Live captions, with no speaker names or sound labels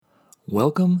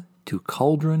Welcome to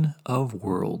Cauldron of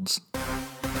Worlds.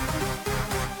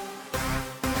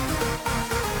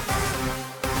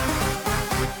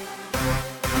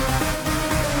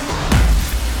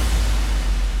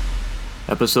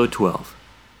 Episode 12,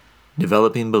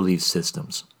 Developing Belief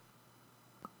Systems.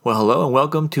 Well, hello and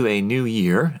welcome to a new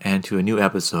year and to a new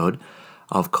episode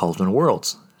of Cauldron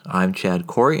Worlds. I'm Chad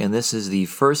Corey, and this is the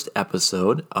first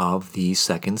episode of the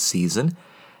second season.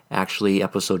 Actually,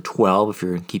 episode 12, if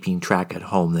you're keeping track at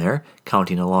home there,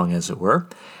 counting along as it were.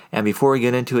 And before we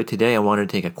get into it today, I wanted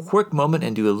to take a quick moment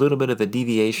and do a little bit of a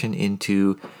deviation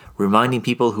into reminding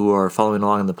people who are following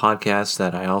along in the podcast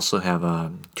that I also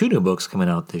have two new books coming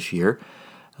out this year.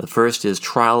 The first is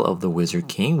Trial of the Wizard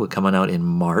King, coming out in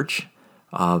March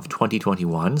of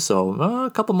 2021, so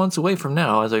a couple months away from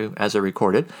now as I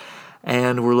record it.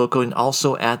 And we're looking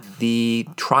also at the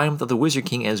Triumph of the Wizard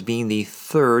King as being the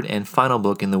third and final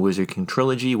book in the Wizard King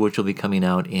trilogy, which will be coming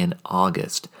out in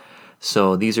August.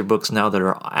 So these are books now that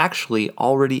are actually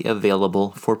already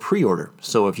available for pre-order.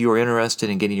 So if you are interested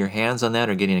in getting your hands on that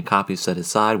or getting a copy set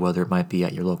aside, whether it might be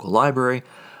at your local library,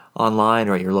 online,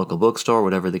 or at your local bookstore,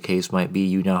 whatever the case might be,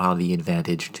 you now have the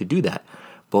advantage to do that.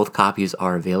 Both copies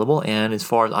are available, and as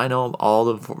far as I know, all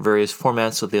the various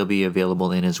formats that they'll be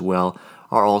available in as well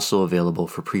are also available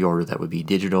for pre-order. That would be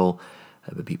digital,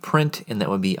 that would be print, and that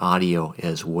would be audio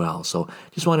as well. So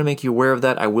just want to make you aware of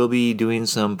that. I will be doing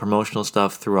some promotional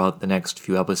stuff throughout the next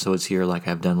few episodes here like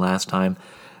I've done last time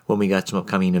when we got some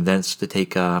upcoming events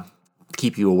to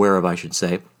keep you aware of, I should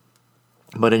say.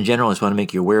 But in general, I just want to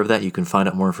make you aware of that. You can find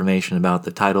out more information about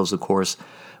the titles, of course,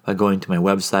 by going to my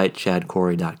website,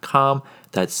 chadcorey.com.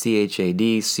 That's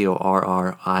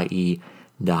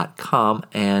ChadCorrie.com,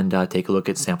 and take a look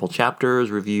at sample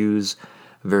chapters, reviews,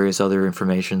 various other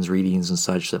informations, readings, and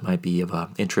such that might be of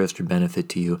interest or benefit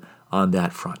to you on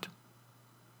that front.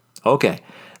 Okay,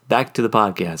 back to the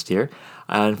podcast here.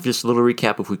 And just a little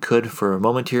recap, if we could, for a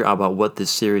moment here about what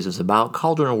this series is about.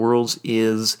 Cauldron of Worlds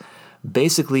is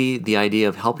basically the idea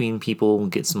of helping people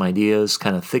get some ideas,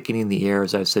 kind of thickening the air,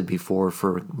 as I've said before,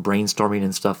 for brainstorming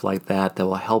and stuff like that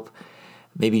will help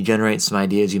maybe generate some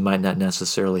ideas you might not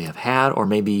necessarily have had, or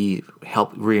maybe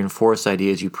help reinforce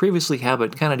ideas you previously had,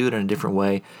 but kind of do it in a different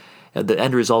way. The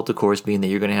end result, of course, being that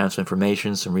you're going to have some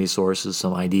information, some resources,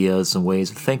 some ideas, some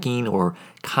ways of thinking, or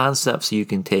concepts you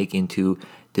can take into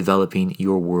developing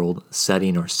your world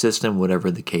setting or system,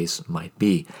 whatever the case might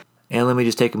be. And let me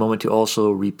just take a moment to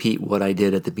also repeat what I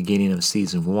did at the beginning of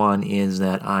Season 1, is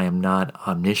that I am not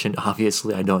omniscient,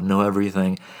 obviously. I don't know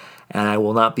everything, and I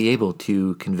will not be able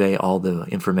to convey all the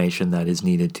information that is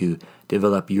needed to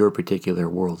develop your particular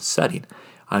world setting.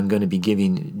 I'm going to be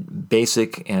giving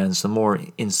basic and some more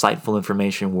insightful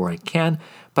information where I can,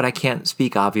 but I can't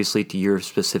speak, obviously, to your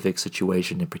specific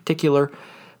situation in particular,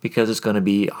 because it's going to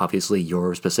be, obviously,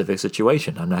 your specific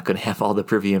situation. I'm not going to have all the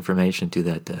privy information to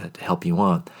that to help you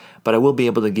on. But I will be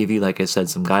able to give you, like I said,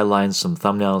 some guidelines, some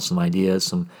thumbnails, some ideas,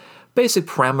 some basic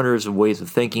parameters of ways of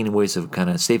thinking, ways of kind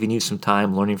of saving you some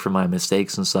time, learning from my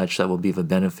mistakes and such that will be of a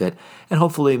benefit, and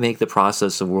hopefully make the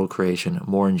process of world creation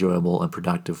more enjoyable and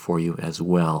productive for you as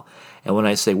well. And when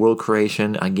I say world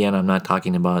creation, again, I'm not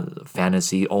talking about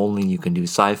fantasy only. You can do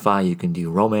sci-fi, you can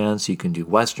do romance, you can do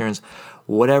westerns,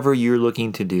 whatever you're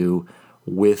looking to do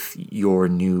with your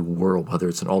new world, whether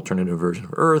it's an alternative version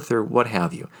of Earth or what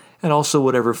have you. And also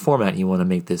whatever format you want to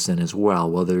make this in as well,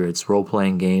 whether it's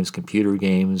role-playing games, computer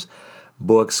games,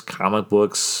 books, comic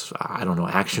books,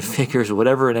 action figures,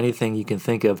 whatever and anything you can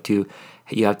think of you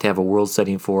have to have a world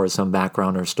setting for, some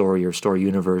background or story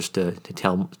universe to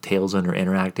tell tales in or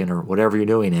interact in or whatever you're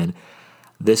doing in.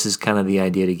 This is kind of the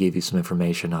idea to give you some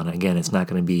information on it. Again, it's not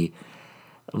going to be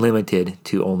limited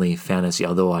to only fantasy,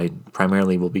 although I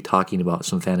primarily will be talking about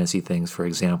some fantasy things for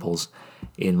examples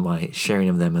in my sharing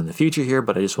of them in the future here,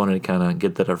 but I just wanted to kind of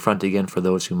get that up front again for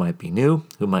those who might be new,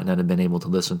 who might not have been able to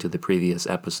listen to the previous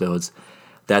episodes.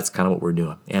 That's kind of what we're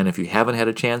doing. And if you haven't had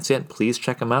a chance yet, please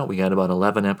check them out. We got about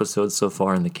 11 episodes so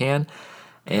far in the can,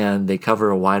 and they cover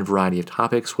a wide variety of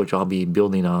topics, which I'll be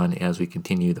building on as we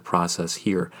continue the process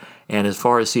here. And as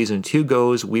far as Season 2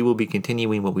 goes, we will be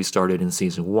continuing what we started in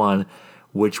Season 1,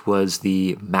 which was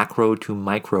the macro to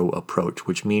micro approach,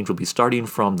 which means we'll be starting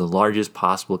from the largest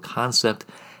possible concept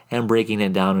and breaking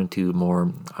it down into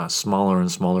more smaller and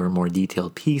smaller and more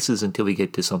detailed pieces until we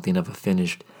get to something of a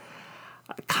finished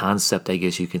concept, I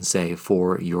guess you can say,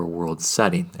 for your world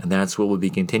setting. And that's what we'll be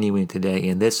continuing today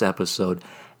in this episode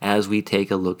as we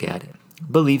take a look at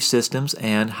belief systems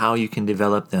and how you can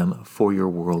develop them for your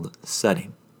world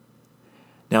setting.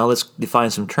 Now let's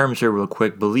define some terms here real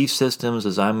quick. Belief systems,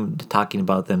 as I'm talking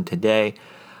about them today,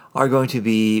 are going to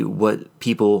be what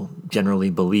people generally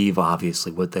believe,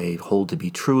 obviously, what they hold to be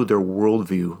true, their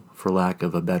worldview, for lack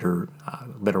of a better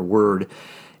word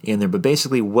in there, but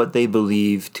basically what they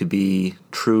believe to be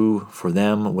true for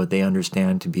them, what they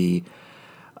understand to be,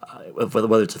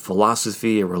 whether it's a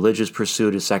philosophy, a religious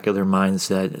pursuit, a secular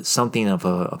mindset, something of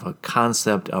a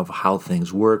concept of how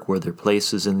things work, where their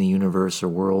place is in the universe or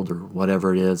world or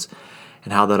whatever it is,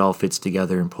 and how that all fits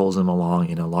together and pulls them along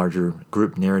in a larger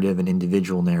group narrative and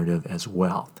individual narrative as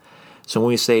well. So when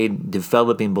we say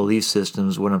developing belief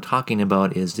systems, what I'm talking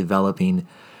about is developing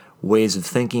ways of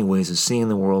thinking, ways of seeing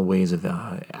the world, ways of,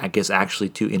 actually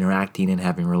to interacting and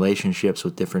having relationships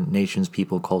with different nations,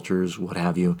 people, cultures, what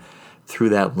have you, through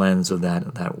that lens of that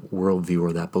worldview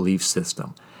or that belief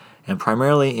system. And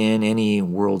primarily in any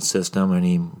world system,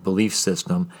 any belief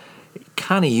system, it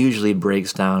kind of usually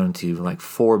breaks down into like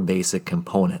 4 basic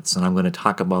components. And I'm going to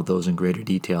talk about those in greater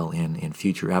detail in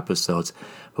future episodes.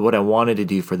 But what I wanted to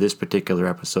do for this particular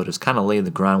episode is kind of lay the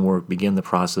groundwork, begin the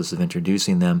process of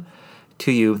introducing them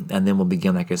to you, and then we'll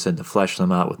begin, like I said, to flesh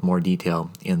them out with more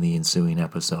detail in the ensuing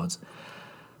episodes.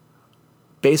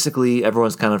 Basically,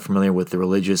 everyone's kind of familiar with the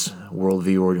religious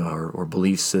worldview or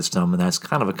belief system, and that's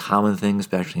kind of a common thing,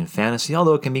 especially in fantasy,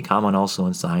 although it can be common also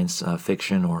in science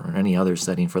fiction or any other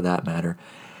setting for that matter.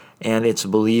 And it's a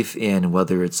belief in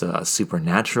whether it's a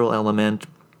supernatural element.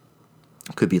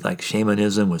 It could be like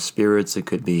shamanism with spirits. It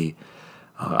could be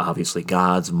obviously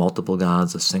gods, multiple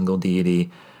gods, a single deity,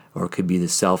 or it could be the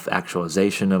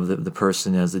self-actualization of the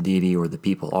person as the deity, or the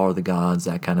people are the gods,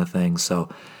 that kind of thing. So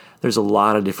there's a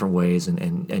lot of different ways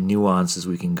and nuances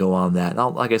we can go on that.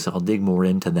 And like I said, I'll dig more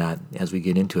into that as we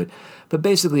get into it. But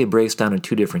basically it breaks down into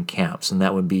 2 different camps, and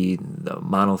that would be the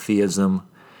monotheism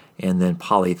and then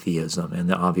polytheism.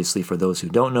 And obviously for those who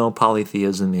don't know,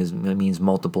 polytheism means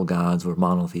multiple gods, where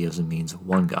monotheism means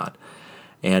one God.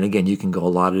 And again, you can go a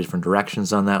lot of different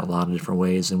directions on that, a lot of different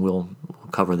ways, and we'll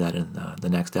cover that in the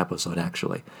next episode,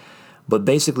 actually. But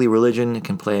basically, religion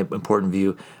can play an important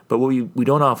view, but what we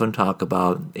don't often talk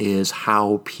about is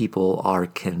how people are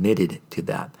committed to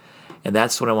that. And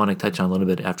that's what I want to touch on a little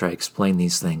bit after I explain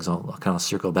these things. I'll kind of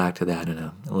circle back to that in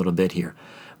a little bit here.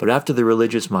 But after the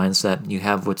religious mindset, you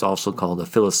have what's also called a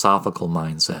philosophical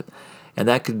mindset. And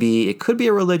it could be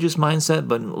a religious mindset,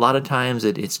 but a lot of times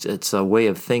it's a way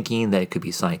of thinking that it could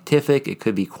be scientific, it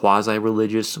could be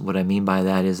quasi-religious. What I mean by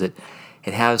that is that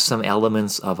it has some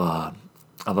elements of a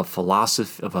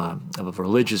philosophy, of a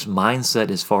religious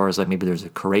mindset, as far as like maybe there's a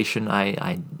creation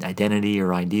identity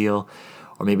or ideal,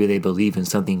 or maybe they believe in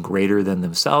something greater than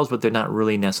themselves, but they're not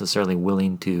really necessarily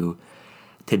willing to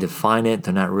define it.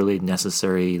 They're not really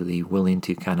necessarily willing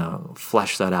to kind of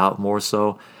flesh that out more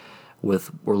so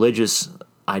with religious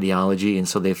ideology, and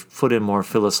so they've put in more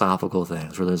philosophical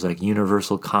things where there's like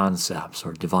universal concepts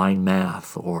or divine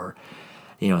math, or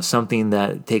something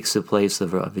that takes the place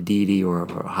of a deity or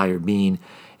a higher being,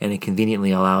 and it conveniently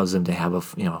allows them to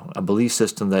have a belief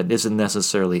system that isn't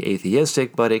necessarily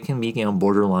atheistic, but it can be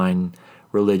borderline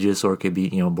religious, or it could be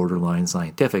borderline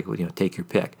scientific. Take your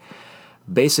pick.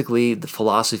 Basically, the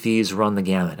philosophies run the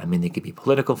gamut. I mean, they could be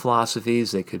political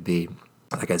philosophies, they could be,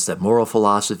 like I said, moral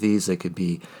philosophies, they could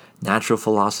be natural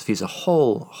philosophies, a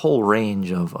whole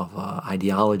range of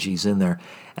ideologies in there.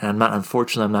 And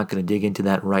unfortunately, I'm not going to dig into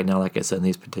that right now, like I said, in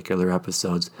these particular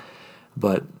episodes.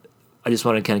 But I just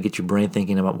want to kind of get your brain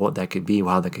thinking about what that could be,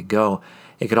 how that could go.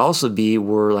 It could also be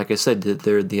where, like I said,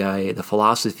 the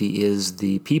philosophy is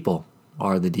the people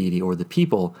are the deity, or the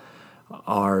people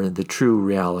are the true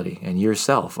reality, and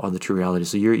yourself are the true reality.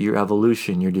 So your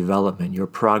evolution, your development, your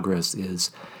progress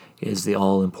is the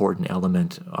all-important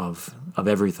element of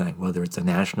everything, whether it's a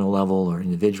national level or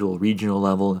individual, regional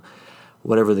level,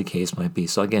 whatever the case might be.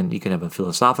 So again, you can have a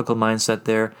philosophical mindset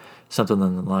there, something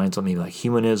along the lines of maybe like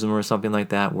humanism or something like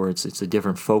that, where it's a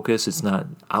different focus. It's not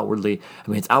outwardly,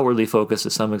 it's outwardly focused to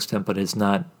some extent, but it's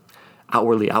not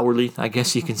outwardly, I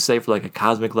guess you can say, for like a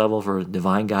cosmic level, for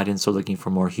divine guidance, so looking for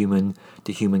more human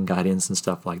to human guidance and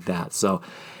stuff like that. So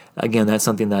again, that's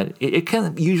something that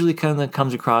it usually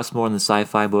comes across more in the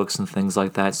sci-fi books and things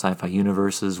like that, sci-fi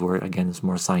universes, where again it's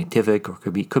more scientific, or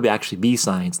could actually be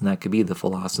science, and that could be the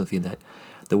philosophy, that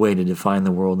the way to define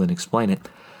the world and explain it.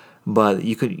 But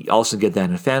you could also get that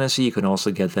in fantasy. You can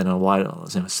also get that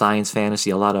in science fantasy,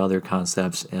 a lot of other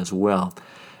concepts as well.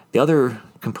 The other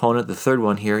component, the third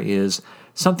one here, is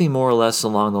something more or less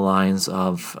along the lines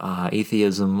of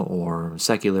atheism or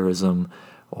secularism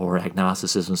or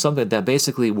agnosticism, something like that,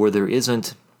 basically where there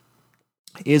isn't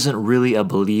really a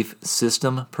belief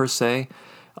system per se,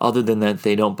 other than that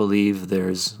they don't believe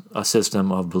there's a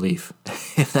system of belief,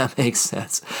 if that makes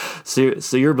sense.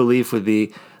 So your belief would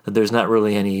be that there's not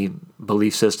really any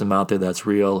belief system out there that's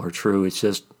real or true. It's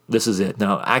just, this is it.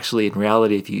 Now, actually, in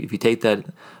reality, if you take that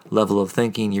level of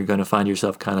thinking, you're going to find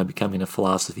yourself kind of becoming a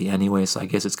philosophy anyway. So I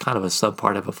guess it's kind of a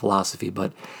subpart of a philosophy.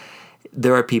 But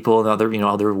there are people in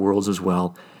other worlds as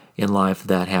well in life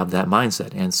that have that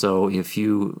mindset. And so if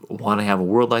you want to have a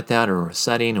world like that, or a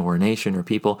setting, or a nation, or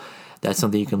people, that's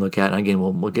something you can look at. And again,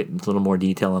 we'll get a little more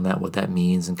detail on that, what that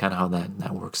means, and kind of how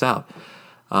that works out.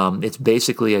 It's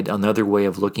basically another way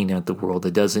of looking at the world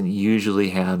that doesn't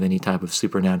usually have any type of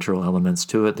supernatural elements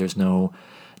to it. There's no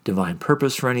divine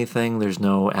purpose for anything. There's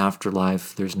no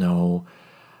afterlife. There's no,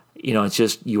 it's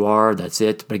just you are, that's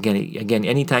it. But again,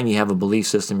 anytime you have a belief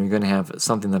system, you're going to have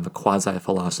something of a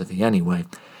quasi-philosophy anyway.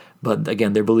 But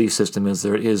again, their belief system is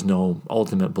there is no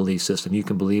ultimate belief system. You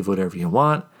can believe whatever you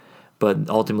want, but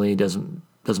ultimately it doesn't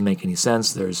make any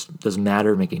sense. Doesn't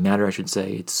matter, make any matter, I should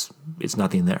say. It's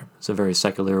nothing there. It's a very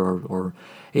secular or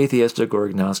atheistic or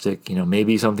agnostic,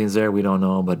 maybe something's there, we don't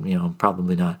know, but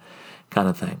probably not kind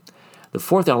of thing. The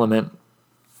fourth element,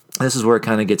 this is where it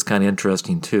kind of gets kind of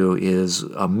interesting too, is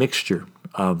a mixture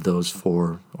of those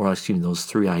those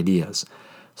three ideas.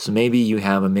 So maybe you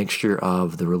have a mixture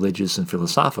of the religious and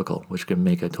philosophical, which can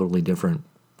make a totally different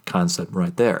concept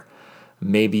right there.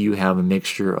 Maybe you have a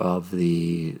mixture of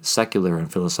the secular and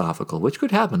philosophical, which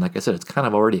could happen. Like I said, it's kind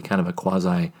of already kind of a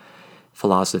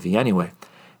quasi-philosophy anyway.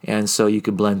 And so you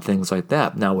could blend things like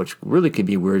that. Now, which really could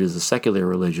be weird is the secular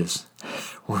religious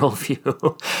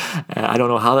worldview. I don't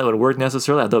know how that would work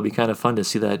necessarily. I thought it would be kind of fun to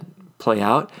see that play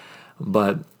out.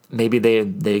 But maybe they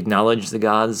acknowledge the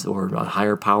gods or a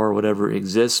higher power or whatever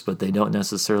exists, but they don't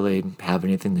necessarily have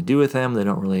anything to do with them. They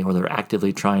don't really, or they're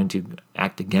actively trying to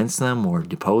act against them or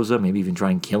depose them, maybe even try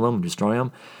and kill them, destroy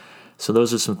them. So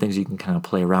those are some things you can kind of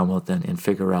play around with and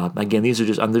figure out. Again, these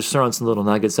are I'm just throwing some little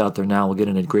nuggets out there now. We'll get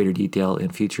into greater detail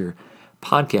in future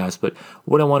podcasts. But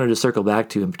what I wanted to circle back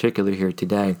to in particular here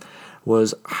today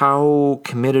was how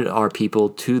committed are people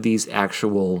to these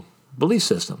actual belief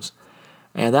systems.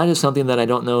 And that is something that I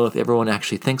don't know if everyone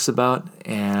actually thinks about,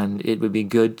 and it would be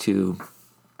good to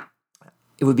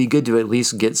at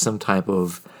least get some type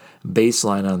of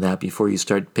baseline on that before you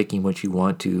start picking what you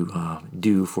want to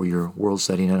do for your world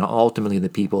setting and ultimately the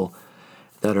people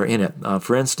that are in it.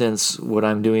 For instance, what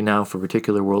I'm doing now for a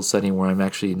particular world setting where I'm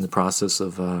actually in the process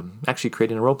of actually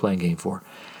creating a role-playing game for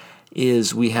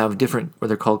is we have different, what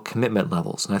they're called commitment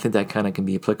levels. And I think that kind of can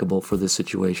be applicable for this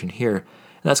situation here.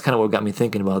 And that's kind of what got me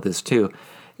thinking about this too,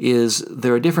 is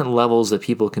there are different levels that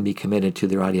people can be committed to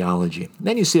their ideology. And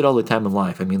then you see it all the time in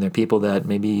life. I mean, there are people that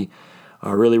maybe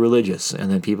are really religious,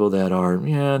 and then people that are,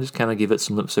 just kind of give it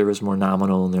some lip service, more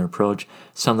nominal in their approach.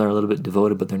 Some that are a little bit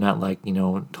devoted, but they're not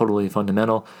totally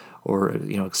fundamental or,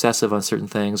 excessive on certain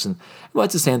things. And well,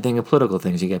 it's the same thing in political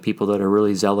things. You got people that are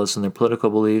really zealous in their political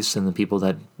beliefs, and the people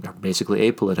that are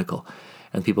basically apolitical,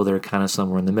 and people that are kind of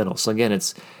somewhere in the middle. So again,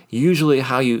 it's usually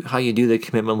how you do the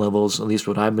commitment levels, at least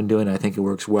what I've been doing, I think it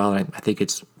works well, and I think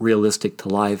it's realistic to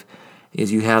life,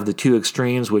 is you have the two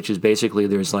extremes, which is basically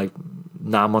there's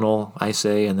nominal, I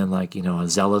say, and then a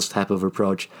zealous type of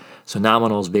approach. So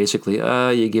nominal is basically,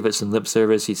 you give it some lip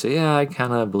service, you say, yeah, I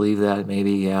kind of believe that,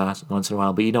 maybe, yeah, once in a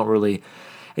while, but you don't really,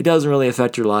 it doesn't really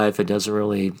affect your life, it doesn't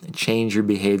really change your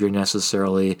behavior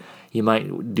necessarily. You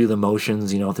might do the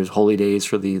motions, if there's holy days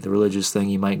for the religious thing,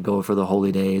 you might go for the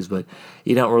holy days, but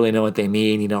you don't really know what they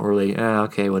mean, you don't really,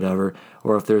 okay, whatever.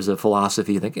 Or if there's a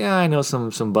philosophy, you think, yeah, I know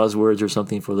some buzzwords or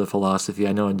something for the philosophy,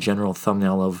 I know a general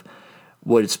thumbnail of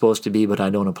what it's supposed to be, but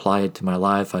I don't apply it to my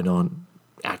life. I don't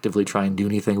actively try and do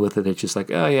anything with it. It's just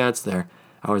oh yeah, it's there.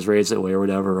 I was raised that way or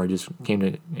whatever, or I just came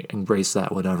to embrace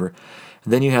that, whatever.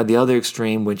 And then you have the other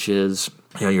extreme, which is,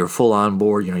 you're full on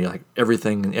board, you're like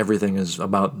everything is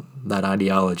about that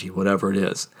ideology, whatever it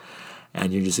is.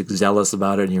 And you're just zealous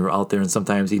about it, and you're out there, and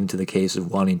sometimes even to the case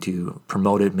of wanting to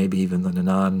promote it, maybe even in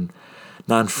a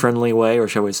non-friendly way, or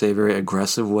shall we say very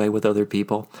aggressive way with other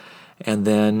people. And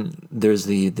then there's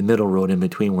the middle road in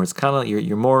between where it's kind of,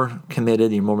 you're more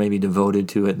committed, you're more maybe devoted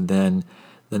to it than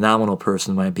the nominal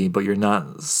person might be, but you're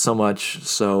not so much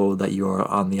so that you're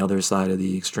on the other side of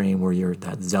the extreme where you're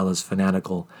that zealous,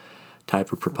 fanatical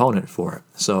type of proponent for it.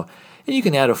 So, and you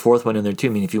can add a fourth one in there too. I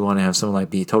mean, if you want to have someone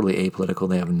be totally apolitical,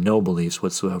 they have no beliefs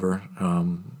whatsoever,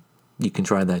 you can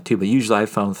try that too. But usually I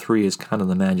found 3 is kind of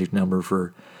the magic number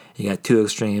for, you got 2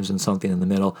 extremes and something in the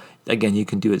middle. Again, you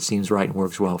can do it seems right and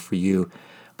works well for you.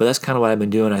 But that's kind of what I've been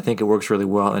doing. I think it works really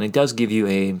well. And it does give you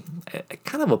a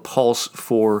kind of a pulse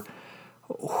for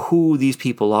who these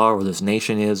people are or this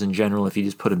nation is in general. If you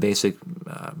just put a basic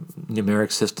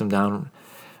numeric system down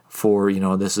for,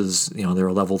 this is, they're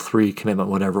a level 3 commitment,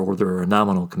 whatever, or they're a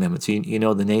nominal commitment. So,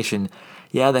 the nation,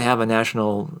 they have a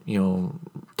national,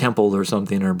 temple or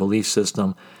something or belief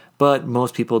system, but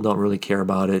most people don't really care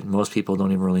about it. Most people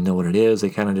don't even really know what it is. They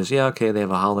kind of just, they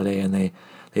have a holiday and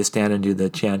they stand and do the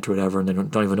chant or whatever, and they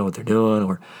don't even know what they're doing,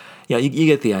 or, you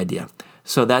get the idea.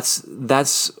 So that's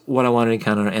what I wanted to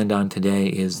kind of end on today,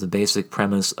 is the basic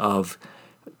premise of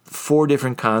 4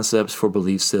 different concepts for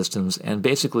belief systems, and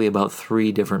basically about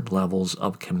 3 different levels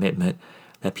of commitment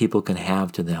that people can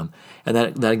have to them. And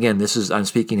that again, I'm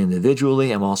speaking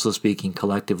individually. I'm also speaking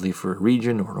collectively for a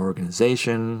region or an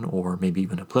organization, or maybe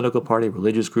even a political party,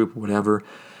 religious group, whatever.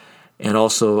 And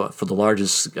also for the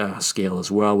largest scale as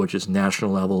well, which is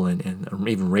national level and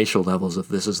even racial levels, if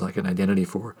this is like an identity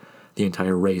for the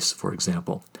entire race, for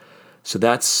example. So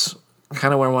that's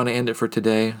kind of where I want to end it for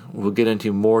today. We'll get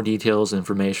into more details,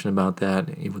 information about that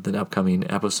with the upcoming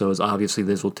episodes. Obviously,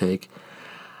 this will take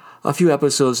a few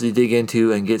episodes to dig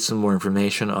into and get some more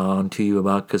information on to you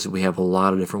about, because we have a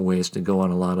lot of different ways to go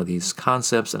on a lot of these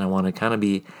concepts, and I want to kind of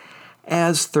be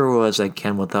as thorough as I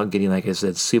can without getting, like I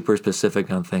said, super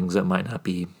specific on things that might not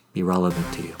be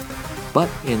relevant to you. But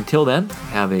until then,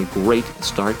 have a great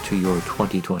start to your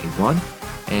 2021,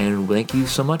 and thank you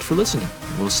so much for listening.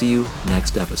 We'll see you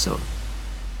next episode.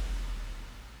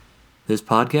 This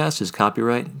podcast is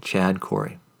copyright Chad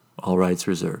Corey. All rights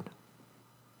reserved.